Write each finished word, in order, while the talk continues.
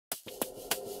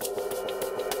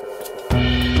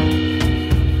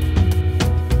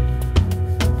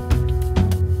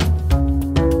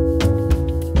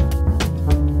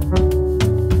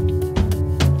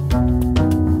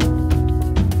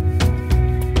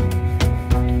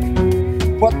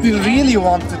What we really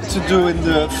wanted to do in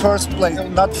the first place,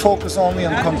 not focus only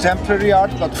on contemporary art,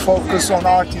 but focus on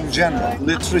art in general.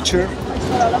 Literature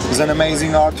is an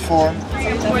amazing art form.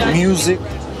 Music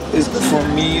is, for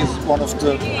me, is one of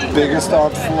the biggest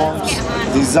art forms.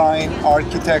 Design,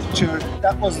 architecture.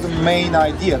 That was the main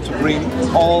idea, to bring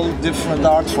all different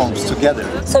art forms together.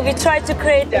 So we tried to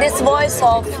create this voice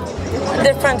of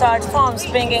different art forms,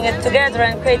 bringing it together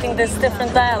and creating these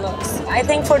different dialogues. I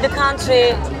think for the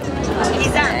country,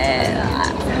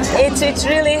 it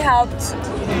really helped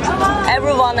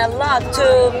everyone a lot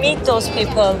to meet those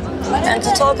people and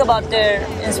to talk about their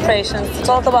inspirations, to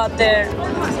talk about their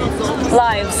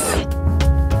lives.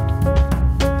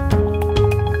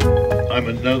 I'm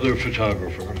another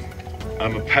photographer.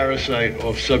 I'm a parasite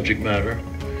of subject matter,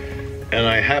 and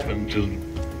I happen to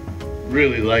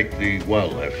really like the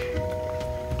wildlife.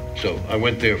 So I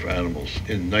went there for animals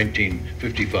in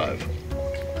 1955.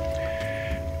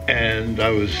 And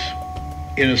I was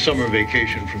in a summer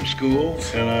vacation from school,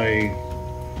 and I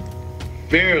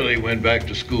barely went back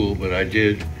to school, but I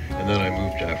did, and then I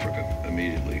moved to Africa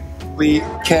immediately. We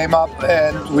came up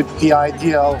with the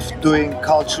idea of doing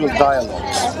cultural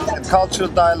dialogues. And cultural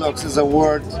dialogues is a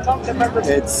word,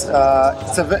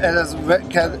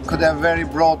 could have very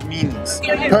broad meanings.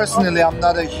 Personally, I'm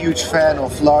not a huge fan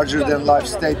of larger-than-life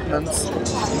statements,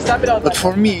 but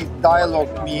for me,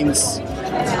 dialogue means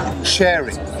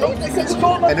sharing.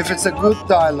 And if it's a good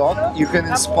dialogue, you can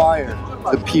inspire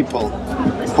the people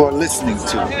who are listening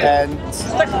to. And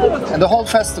the whole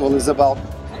festival is about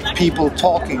people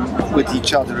talking with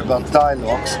each other about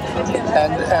dialogues,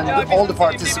 and all the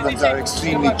participants are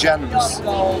extremely generous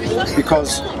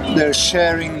because they're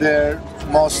sharing their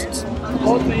most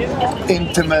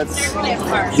intimate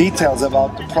details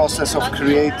about the process of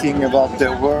creating, about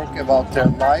their work, about their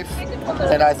life,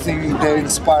 and I think they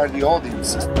inspire the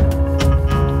audience.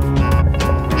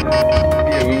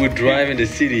 Yeah, we would drive in the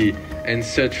city and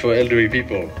search for elderly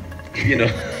people, you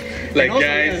know. Like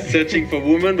guys searching for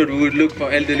women, but we would look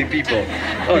for elderly people.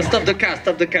 Oh, stop the car,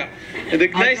 stop the car. And the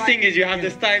nice thing is you have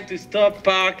this time to stop,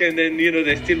 park, and then, you know,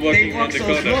 they're still walking around the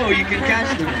corner. They walk so slow, you can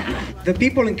catch them. The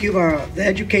people in Cuba, the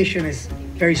education is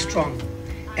very strong.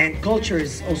 And culture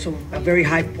is also a very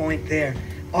high point there.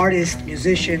 Artists,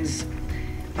 musicians,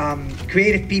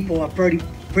 creative people are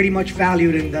pretty much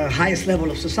valued in the highest level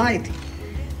of society.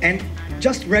 And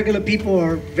just regular people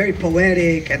are very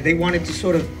poetic, and they wanted to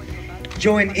sort of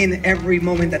join in every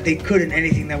moment that they could in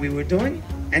anything that we were doing.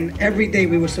 And every day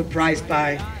we were surprised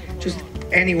by just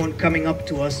anyone coming up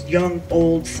to us, young,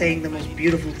 old, saying the most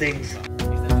beautiful things.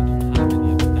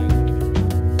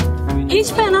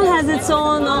 Each panel has its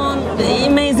own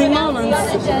amazing moments,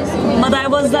 but I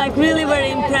was like really very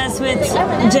impressed with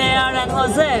JR and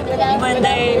Jose when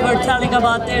they were telling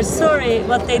about their story,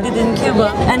 what they did in Cuba.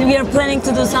 And we are planning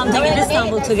to do something in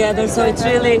Istanbul together, so it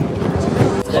really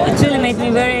made me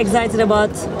very excited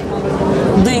about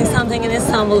doing something in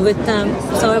Istanbul with them.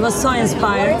 So I was so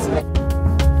inspired.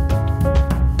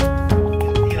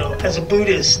 You know, as a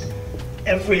Buddhist,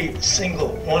 every single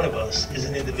one of us is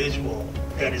an individual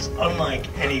that is unlike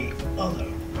any other.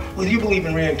 Whether you believe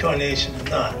in reincarnation or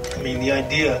not, I mean, the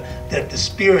idea that the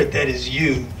spirit that is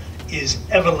you is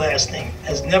everlasting,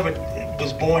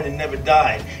 was born and never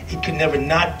died, it can never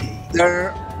not be. There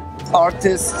are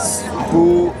artists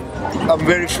who I'm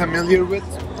very familiar with,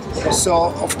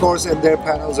 so of course, and their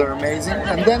panels are amazing.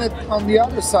 And then on the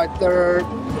other side, there are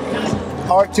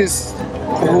artists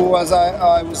who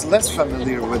I was less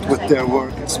familiar with their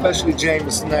work, especially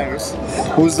James Nares,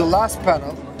 who was the last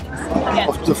panel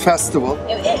of the festival,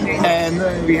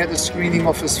 and we had a screening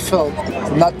of his film.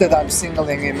 Not that I'm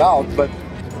singling him out, but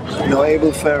you know,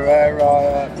 Abel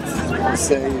Ferreira,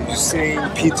 say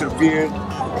Peter Beard.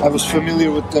 I was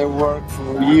familiar with their work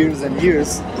for years and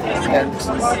years, and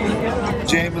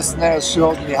James Nares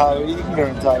showed me how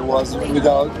ignorant I was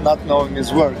without not knowing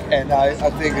his work, and I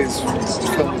think his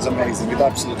film is amazing. It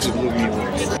absolutely blew me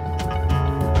away.